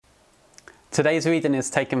Today's reading is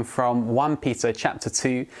taken from 1 Peter chapter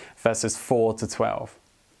 2, verses 4 to 12.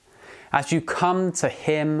 As you come to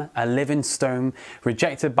him, a living stone,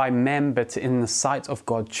 rejected by men, but in the sight of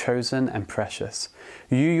God chosen and precious,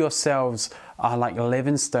 you yourselves are like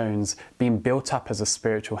living stones being built up as a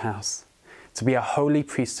spiritual house, to be a holy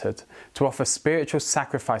priesthood, to offer spiritual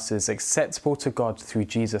sacrifices acceptable to God through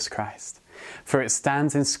Jesus Christ. For it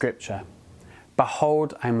stands in Scripture,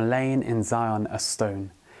 "Behold, I am laying in Zion a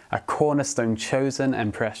stone, a cornerstone chosen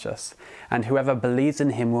and precious, and whoever believes in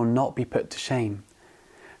him will not be put to shame.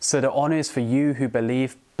 So the honour is for you who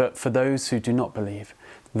believe, but for those who do not believe,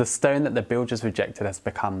 the stone that the builders rejected has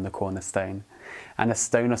become the cornerstone, and a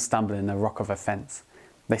stone of stumbling, a rock of offence.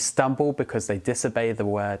 They stumble because they disobey the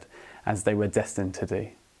word as they were destined to do.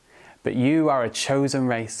 But you are a chosen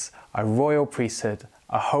race, a royal priesthood,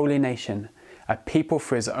 a holy nation, a people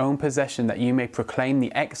for his own possession, that you may proclaim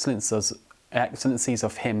the excellencies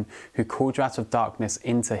of him who called you out of darkness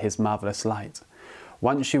into his marvellous light.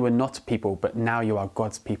 Once you were not a people, but now you are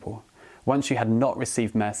God's people. Once you had not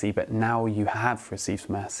received mercy, but now you have received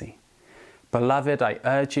mercy. Beloved, I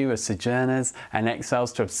urge you as sojourners and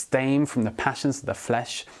exiles to abstain from the passions of the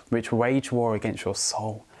flesh, which wage war against your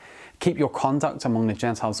soul. Keep your conduct among the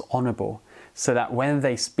Gentiles honourable, so that when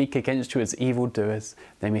they speak against you as evildoers,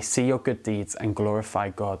 they may see your good deeds and glorify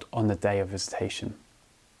God on the day of visitation."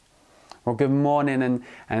 Well, good morning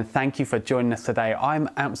and thank you for joining us today. I'm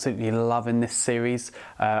absolutely loving this series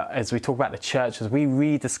as we talk about the church, as we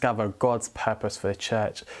rediscover God's purpose for the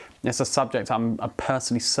church. It's a subject I'm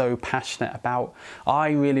personally so passionate about.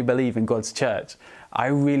 I really believe in God's church. I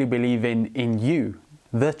really believe in you,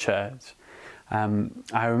 the church.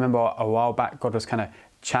 I remember a while back, God was kind of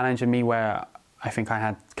challenging me where I think I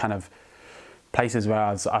had kind of places where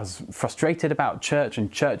I was frustrated about church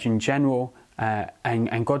and church in general.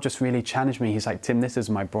 And God just really challenged me. He's like, "Tim, this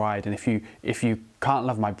is my bride, and if you can't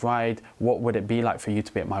love my bride, what would it be like for you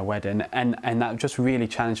to be at my wedding?" And that just really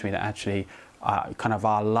challenged me that actually kind of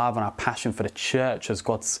our love and our passion for the church as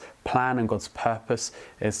God's plan and God's purpose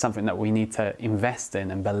is something that we need to invest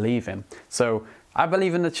in and believe in. So I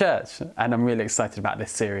believe in the church, and I'm really excited about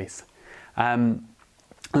this series.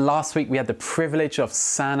 Last week we had the privilege of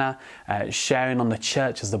Sana sharing on the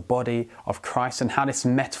church as the body of Christ, and how this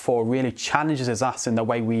metaphor really challenges us in the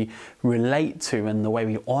way we relate to and the way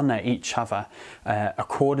we honour each other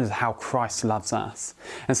according to how Christ loves us.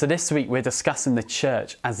 And so this week we're discussing the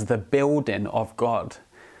church as the building of God.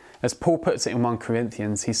 As Paul puts it in 1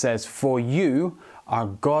 Corinthians, he says, "For you are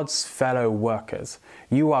God's fellow workers.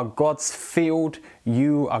 You are God's field.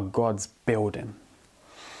 You are God's building."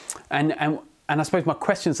 And I suppose my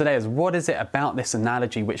question today is, what is it about this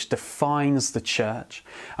analogy which defines the church,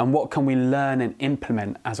 and what can we learn and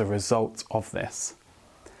implement as a result of this?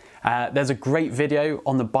 There's a great video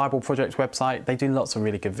on the Bible Project website. They do lots of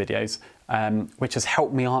really good videos, which has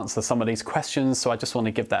helped me answer some of these questions. So I just want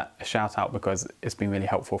to give that a shout out because it's been really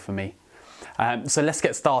helpful for me. So let's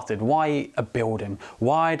get started. Why a building?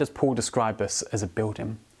 Why does Paul describe this as a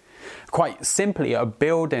building? Quite simply, a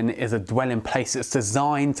building is a dwelling place. It's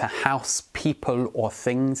designed to house people or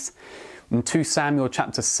things. In 2 Samuel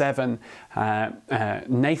chapter 7,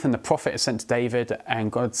 Nathan the prophet is sent to David,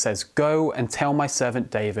 and God says, "Go and tell my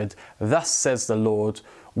servant David, thus says the Lord,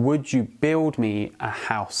 would you build me a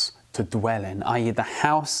house to dwell in?" i.e. the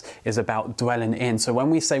house is about dwelling in. So when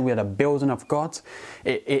we say we're the building of God,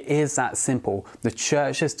 it is that simple. The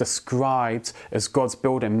church is described as God's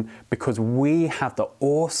building because we have the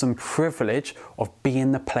awesome privilege of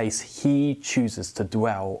being the place he chooses to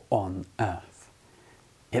dwell on earth.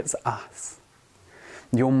 It's us.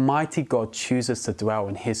 The Almighty God chooses to dwell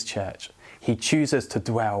in his church. He chooses to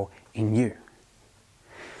dwell in you.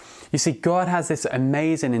 You see, God has this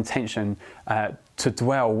amazing intention to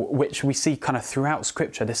dwell, which we see kind of throughout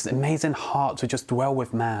Scripture, this amazing heart to just dwell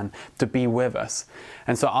with man, to be with us.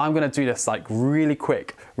 And so I'm going to do this like really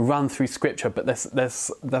quick run through Scripture, but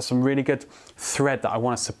there's some really good thread that I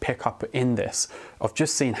want us to pick up in this, of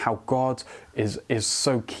just seeing how God is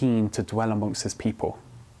so keen to dwell amongst his people.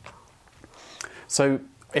 So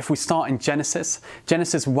if we start in Genesis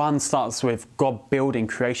 1 starts with God building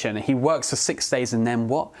creation. He works for 6 days, and then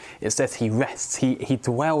what? It says he rests. He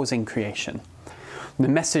dwells in creation. The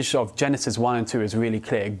message of Genesis 1 and 2 is really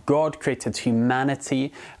clear. God created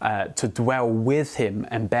humanity to dwell with him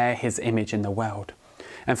and bear his image in the world.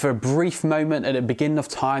 And for a brief moment at the beginning of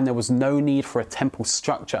time, there was no need for a temple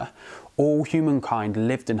structure. All humankind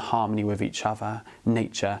lived in harmony with each other,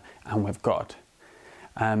 nature, and with God.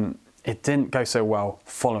 It didn't go so well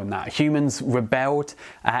following that. Humans rebelled,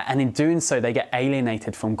 and in doing so, they get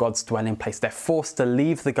alienated from God's dwelling place. They're forced to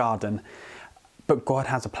leave the garden. but God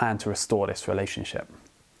has a plan to restore this relationship.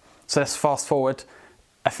 So let's fast forward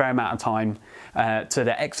a fair amount of time to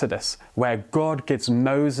the Exodus, where God gives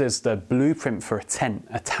Moses the blueprint for a tent,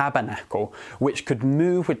 a tabernacle, which could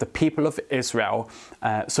move with the people of Israel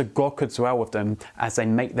so God could dwell with them as they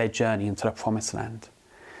make their journey into the promised land.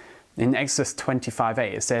 In Exodus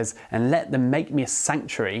 25:8 it says, "And let them make me a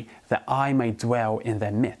sanctuary that I may dwell in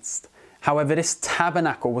their midst." However, this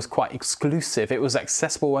tabernacle was quite exclusive. It was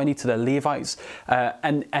accessible only to the Levites.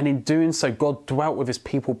 And in doing so, God dwelt with his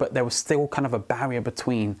people, but there was still kind of a barrier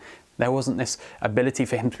between. There wasn't this ability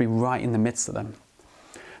for him to be right in the midst of them.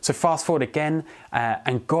 So fast forward again,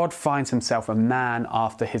 and God finds himself a man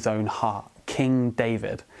after his own heart, King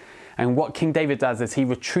David. And what King David does is he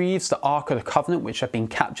retrieves the Ark of the Covenant, which had been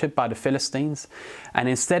captured by the Philistines. And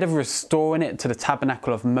instead of restoring it to the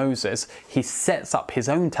tabernacle of Moses, he sets up his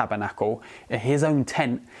own tabernacle, his own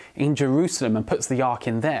tent in Jerusalem, and puts the Ark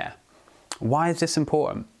in there. Why is this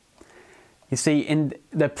important? You see,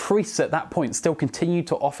 the priests at that point still continued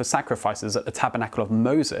to offer sacrifices at the tabernacle of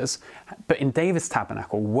Moses, but in David's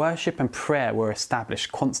tabernacle, worship and prayer were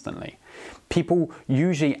established constantly. People,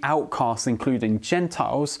 usually outcasts, including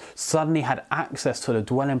Gentiles, suddenly had access to the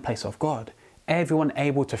dwelling place of God. Everyone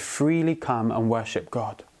able to freely come and worship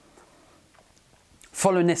God.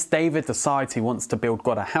 Following this, David decides he wants to build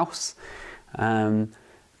God a house.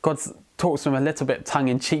 God talks to him a little bit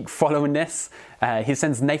tongue-in-cheek following this. He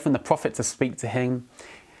sends Nathan the prophet to speak to him.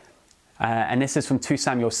 And this is from 2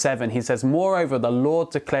 Samuel 7. He says, "Moreover, the Lord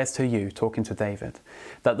declares to you," talking to David,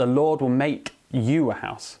 "that the Lord will make you a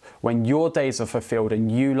house. When your days are fulfilled and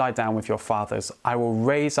you lie down with your fathers, I will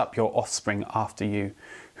raise up your offspring after you,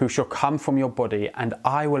 who shall come from your body, and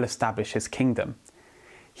I will establish his kingdom.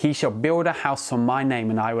 He shall build a house for my name,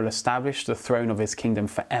 and I will establish the throne of his kingdom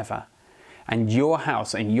forever. And your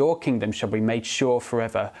house and your kingdom shall be made sure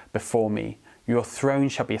forever before me. Your throne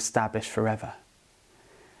shall be established forever."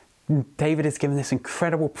 David is given this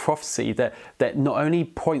incredible prophecy that not only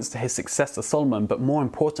points to his successor Solomon, but more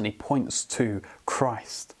importantly points to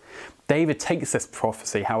Christ. David takes this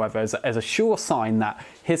prophecy, however, as a sure sign that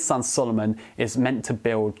his son Solomon is meant to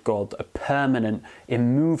build God a permanent,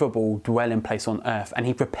 immovable dwelling place on earth. And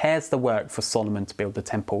he prepares the work for Solomon to build the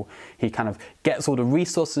temple. He kind of gets all the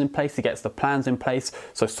resources in place, he gets the plans in place,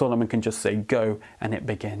 so Solomon can just say go, and it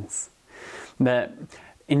begins.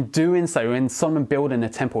 In doing so, in Solomon building the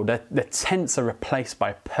temple, the tents are replaced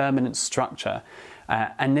by a permanent structure.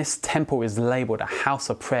 And this temple is labelled a house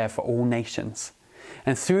of prayer for all nations.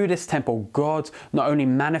 And through this temple, God not only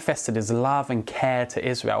manifested his love and care to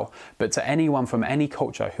Israel, but to anyone from any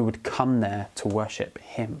culture who would come there to worship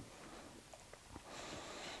him.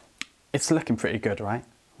 It's looking pretty good, right?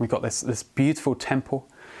 We've got this beautiful temple.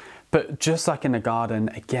 But just like in the garden,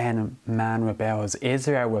 again, man rebels,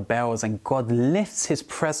 Israel rebels, and God lifts his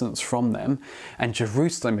presence from them, and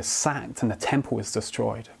Jerusalem is sacked and the temple is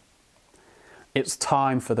destroyed. It's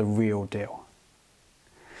time for the real deal.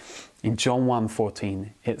 In John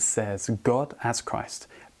 1:14, it says, "God, as Christ,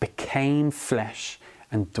 became flesh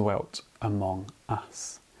and dwelt among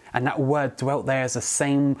us." And that word dwelt there is the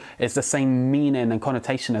same meaning and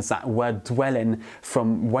connotation as that word dwelling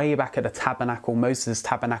from way back at the tabernacle, Moses'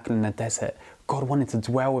 tabernacle in the desert. God wanted to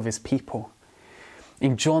dwell with his people.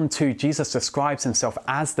 In John 2, Jesus describes himself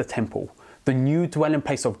as the temple, the new dwelling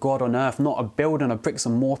place of God on earth, not a building of bricks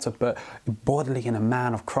and mortar, but bodily in a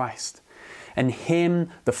man of Christ. In him,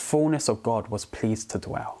 the fullness of God was pleased to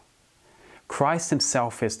dwell. Christ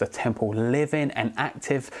himself is the temple, living and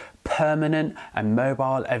active, permanent and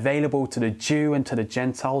mobile, available to the Jew and to the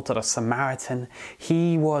Gentile, to the Samaritan.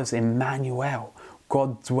 He was Emmanuel,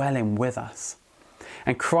 God dwelling with us.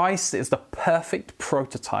 And Christ is the perfect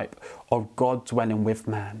prototype of God dwelling with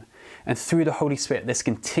man. And through the Holy Spirit, this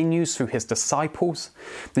continues through his disciples.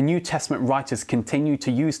 The New Testament writers continue to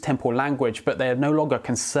use temple language, but they are no longer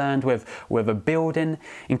concerned with a building.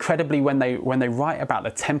 Incredibly, when they write about the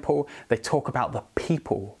temple, they talk about the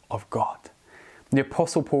people of God. The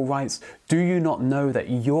Apostle Paul writes, "Do you not know that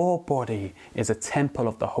your body is a temple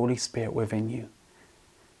of the Holy Spirit within you?"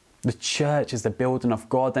 The church is the building of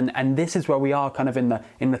God, and this is where we are kind of in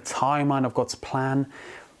the timeline of God's plan.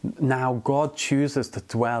 Now God chooses to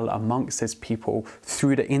dwell amongst his people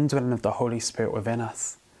through the indwelling of the Holy Spirit within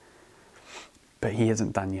us. But he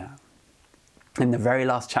isn't done yet. In the very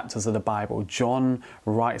last chapters of the Bible, John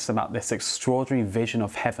writes about this extraordinary vision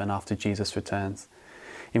of heaven after Jesus returns.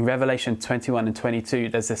 In Revelation 21 and 22,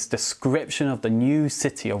 there's this description of the new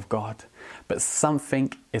city of God, but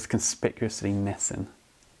something is conspicuously missing.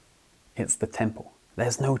 It's the temple.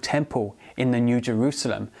 There's no temple in the New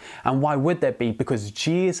Jerusalem. And why would there be? Because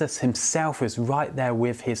Jesus himself is right there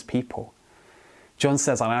with his people. John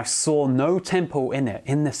says, and I saw no temple in it,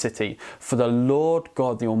 in the city, for the Lord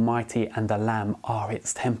God the Almighty and the Lamb are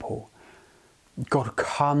its temple. God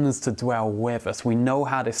comes to dwell with us. We know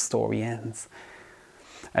how this story ends.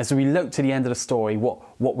 As we look to the end of the story,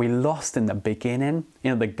 what we lost in the beginning,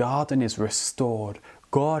 the garden is restored.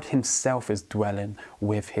 God himself is dwelling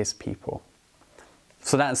with his people.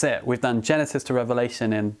 So that's it. We've done Genesis to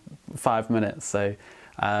Revelation in 5 minutes. So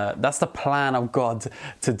that's the plan of God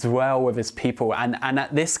to dwell with his people. And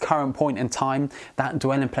at this current point in time, that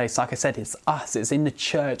dwelling place, like I said, it's us. It's in the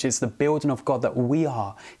church. It's the building of God that we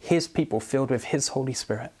are, his people filled with his Holy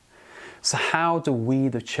Spirit. So how do we,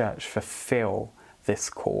 the church, fulfill this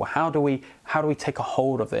call? How do we take a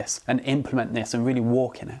hold of this and implement this and really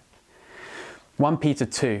walk in it? 1 Peter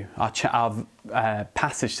 2, our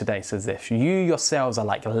passage today says this: you yourselves are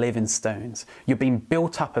like living stones. You're being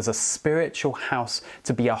built up as a spiritual house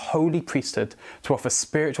to be a holy priesthood, to offer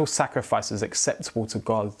spiritual sacrifices acceptable to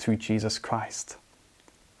God through Jesus Christ.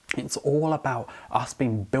 It's all about us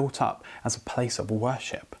being built up as a place of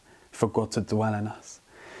worship for God to dwell in us.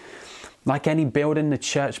 Like any building, the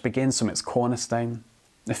church begins from its cornerstone.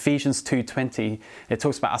 Ephesians 2:20, it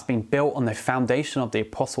talks about us being built on the foundation of the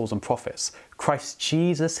apostles and prophets, Christ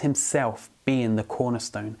Jesus himself being the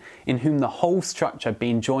cornerstone, in whom the whole structure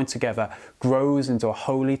being joined together grows into a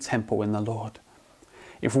holy temple in the Lord.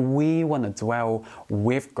 If we want to dwell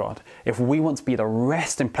with God, if we want to be the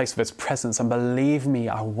resting place of his presence, and believe me,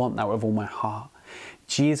 I want that with all my heart,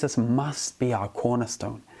 Jesus must be our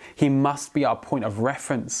cornerstone. He must be our point of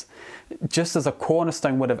reference. Just as a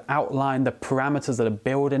cornerstone would have outlined the parameters of the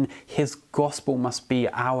building, his gospel must be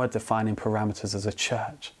our defining parameters as a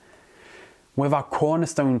church. With our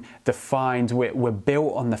cornerstone defined, we're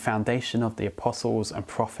built on the foundation of the apostles and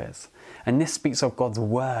prophets. And this speaks of God's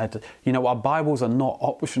word. Our Bibles are not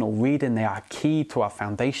optional reading. They are key to our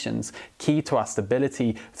foundations, key to our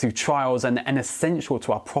stability through trials, and essential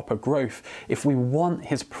to our proper growth. If we want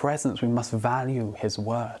his presence, we must value his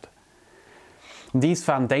word. These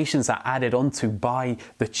foundations are added onto by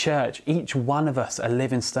the church, each one of us a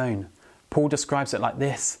living stone. Paul describes it like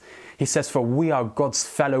this. He says, for we are God's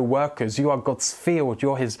fellow workers. You are God's field.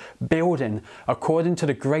 You're his building. According to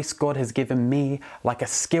the grace God has given me, like a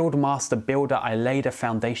skilled master builder, I laid a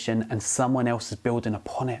foundation and someone else is building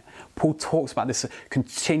upon it. Paul talks about this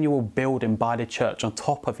continual building by the church on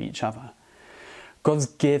top of each other. God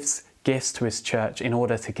gives gifts to his church in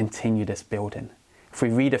order to continue this building. If we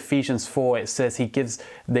read Ephesians 4, it says he gave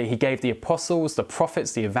the apostles, the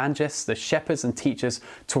prophets, the evangelists, the shepherds and teachers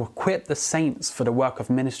to equip the saints for the work of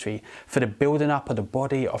ministry, for the building up of the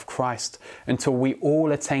body of Christ, until we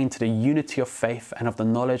all attain to the unity of faith and of the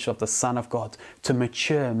knowledge of the Son of God, to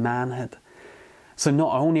mature manhood. So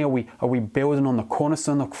not only are we building on the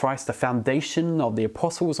cornerstone of Christ, the foundation of the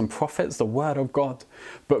apostles and prophets, the word of God,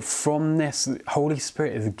 but from this, Holy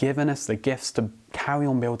Spirit has given us the gifts to carry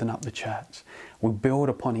on building up the church. We build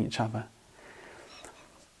upon each other.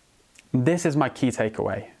 This is my key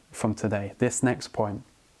takeaway from today, this next point.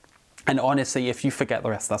 And honestly, if you forget the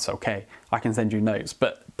rest, that's okay. I can send you notes,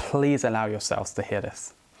 but please allow yourselves to hear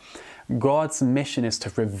this. God's mission is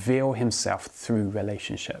to reveal himself through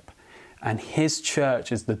relationship. And his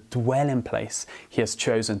church is the dwelling place he has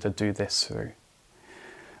chosen to do this through.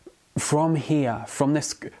 From here, from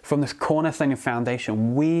this cornerstone and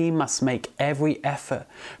foundation, we must make every effort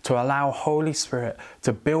to allow Holy Spirit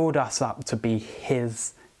to build us up to be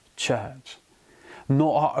his church,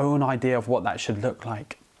 not our own idea of what that should look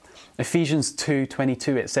like. Ephesians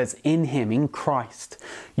 2:22, it says, in him, in Christ,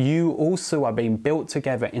 you also are being built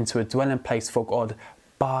together into a dwelling place for God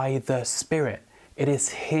by the Spirit. It is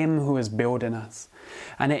him who is building us.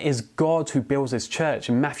 And it is God who builds his church.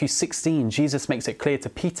 In Matthew 16, Jesus makes it clear to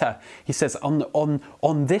Peter. He says,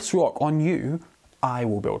 on this rock, on you, I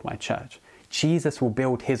will build my church. Jesus will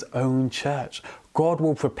build his own church. God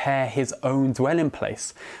will prepare his own dwelling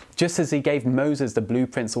place, just as he gave Moses the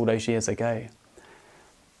blueprints all those years ago.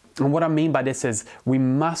 And what I mean by this is we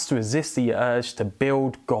must resist the urge to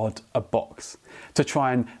build God a box, to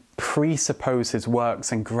try and presuppose his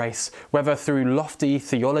works and grace, whether through lofty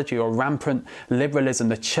theology or rampant liberalism.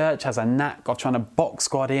 The church has a knack of trying to box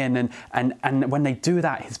God in, and when they do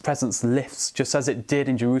that, his presence lifts, just as it did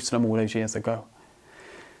in Jerusalem all those years ago.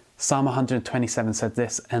 Psalm 127 said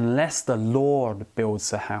this, unless the Lord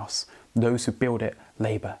builds a house, those who build it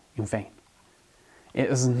labor in vain. It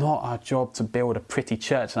is not our job to build a pretty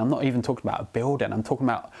church. And I'm not even talking about a building. I'm talking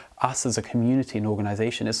about us as a community and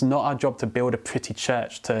organization. It's not our job to build a pretty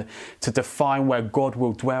church, to define where God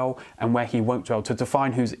will dwell and where he won't dwell, to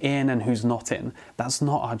define who's in and who's not in. That's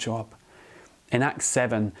not our job. In Acts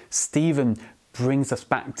 7, Stephen brings us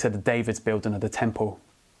back to the David's building of the temple.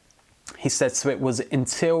 He said, so it was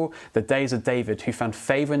until the days of David who found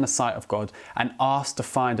favour in the sight of God and asked to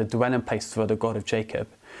find a dwelling place for the God of Jacob.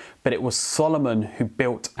 But it was Solomon who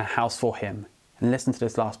built a house for him. And listen to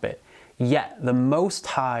this last bit. Yet the Most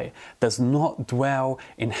High does not dwell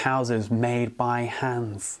in houses made by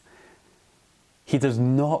hands. He does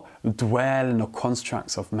not dwell in the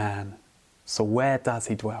constructs of man. So where does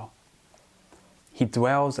he dwell? He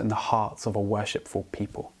dwells in the hearts of a worshipful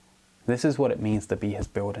people. This is what it means to be his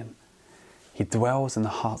building. He dwells in the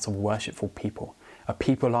hearts of worshipful people, a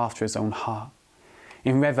people after his own heart.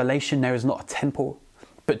 In Revelation, there is not a temple,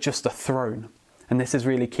 but just a throne. And this is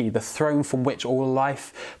really key, the throne from which all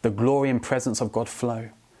life, the glory and presence of God flow.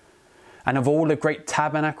 And of all the great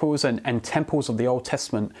tabernacles and temples of the Old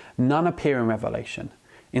Testament, none appear in Revelation.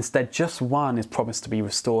 Instead, just one is promised to be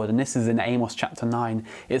restored. And this is in Amos chapter 9.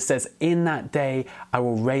 It says, in that day, I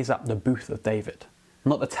will raise up the booth of David.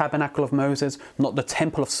 Not the tabernacle of Moses, not the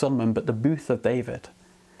temple of Solomon, but the booth of David.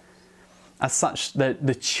 As such,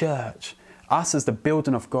 the church, us as the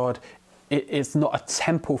building of God, it's not a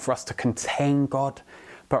temple for us to contain God,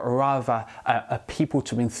 but rather a people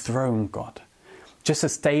to enthrone God. Just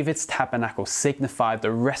as David's tabernacle signified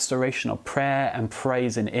the restoration of prayer and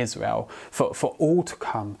praise in Israel for all to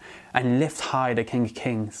come and lift high the King of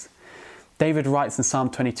Kings. David writes in Psalm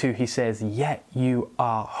 22, he says, yet you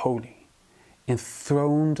are holy,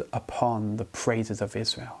 enthroned upon the praises of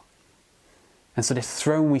Israel. And so this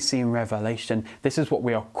throne we see in Revelation, this is what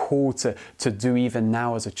we are called to do even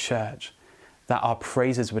now as a church, that our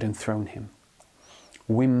praises would enthrone him.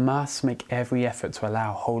 We must make every effort to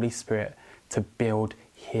allow Holy Spirit to build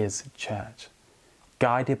his church,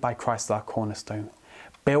 guided by Christ our cornerstone,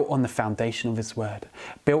 built on the foundation of his word,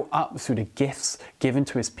 built up through the gifts given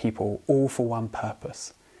to his people, all for one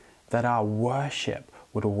purpose, that our worship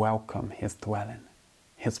would welcome his dwelling,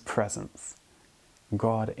 his presence,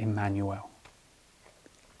 God Emmanuel.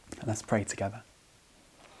 Let's pray together.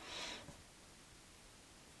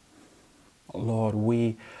 Lord,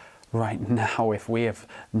 we right now, if we have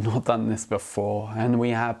not done this before, and we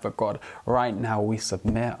have, but God, right now we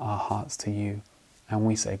submit our hearts to you and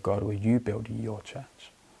we say, God, will you build your church?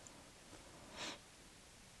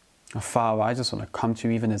 Father, I just want to come to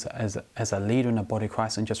you even as a leader in the body of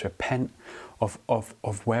Christ and just repent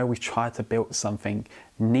of where we tried to build something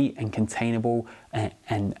neat and containable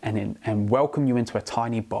and welcome you into a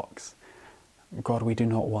tiny box. God, we do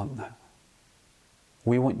not want that.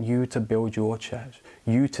 We want you to build your church,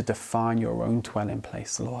 you to define your own dwelling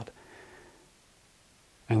place, Lord.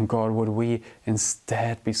 And God, would we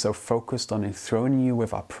instead be so focused on enthroning you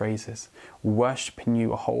with our praises, worshipping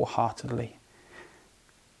you wholeheartedly.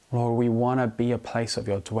 Lord, we want to be a place of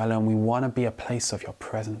your dwelling. We want to be a place of your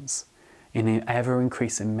presence in an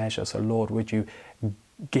ever-increasing measure. So Lord, would you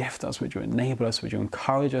gift us? Would you enable us? Would you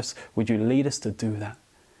encourage us? Would you lead us to do that?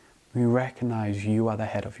 We recognize you are the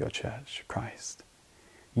head of your church, Christ.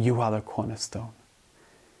 You are the cornerstone.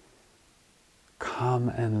 Come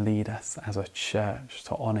and lead us as a church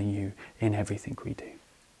to honor you in everything we do.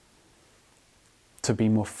 To be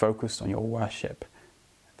more focused on your worship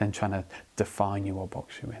than trying to define you or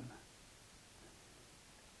box you in.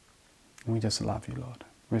 And we just love you, Lord.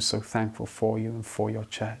 We're so thankful for you and for your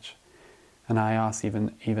church. And I ask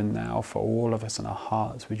even now for all of us in our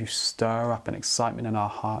hearts, would you stir up an excitement in our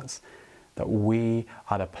hearts that we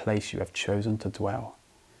are the place you have chosen to dwell,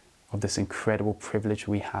 of this incredible privilege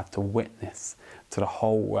we have to witness to the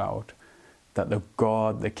whole world that the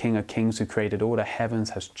God, the King of Kings who created all the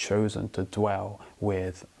heavens, has chosen to dwell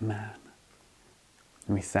with man.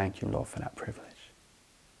 And we thank you, Lord, for that privilege.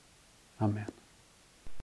 Amen.